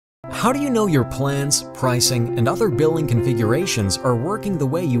How do you know your plans, pricing, and other billing configurations are working the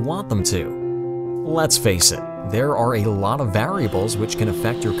way you want them to? Let's face it, there are a lot of variables which can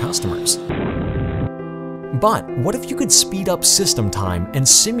affect your customers. But what if you could speed up system time and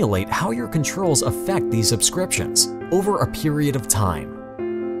simulate how your controls affect these subscriptions over a period of time?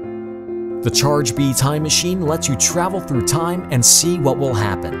 The Chargebee time machine lets you travel through time and see what will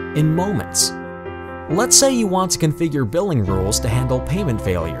happen in moments. Let's say you want to configure billing rules to handle payment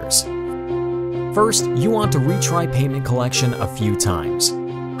failures. First, you want to retry payment collection a few times.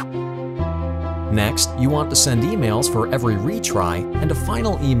 Next, you want to send emails for every retry and a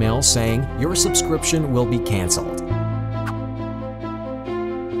final email saying your subscription will be canceled.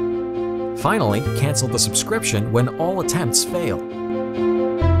 Finally, cancel the subscription when all attempts fail.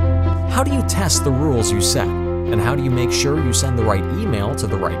 How do you test the rules you set? And how do you make sure you send the right email to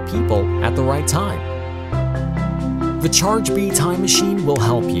the right people at the right time? The Chargebee time machine will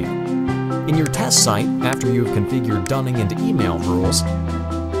help you. In your test site, after you have configured dunning and email rules,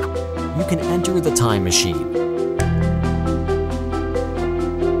 you can enter the time machine.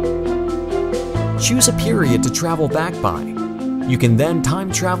 Choose a period to travel back by. You can then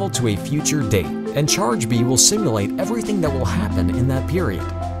time travel to a future date, and Chargebee will simulate everything that will happen in that period.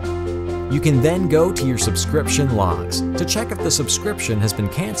 You can then go to your subscription logs to check if the subscription has been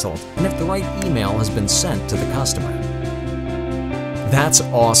canceled and if the right email has been sent to the customer. That's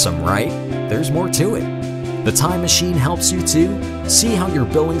awesome, right? There's more to it. The time machine helps you to see how your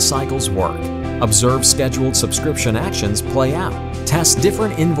billing cycles work, observe scheduled subscription actions play out, test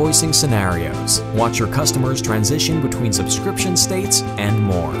different invoicing scenarios, watch your customers transition between subscription states, and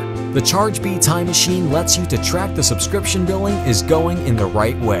more. The Chargebee time machine lets you to track the subscription billing is going in the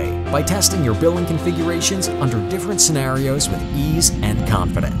right way by testing your billing configurations under different scenarios with ease and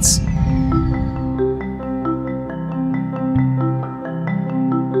confidence.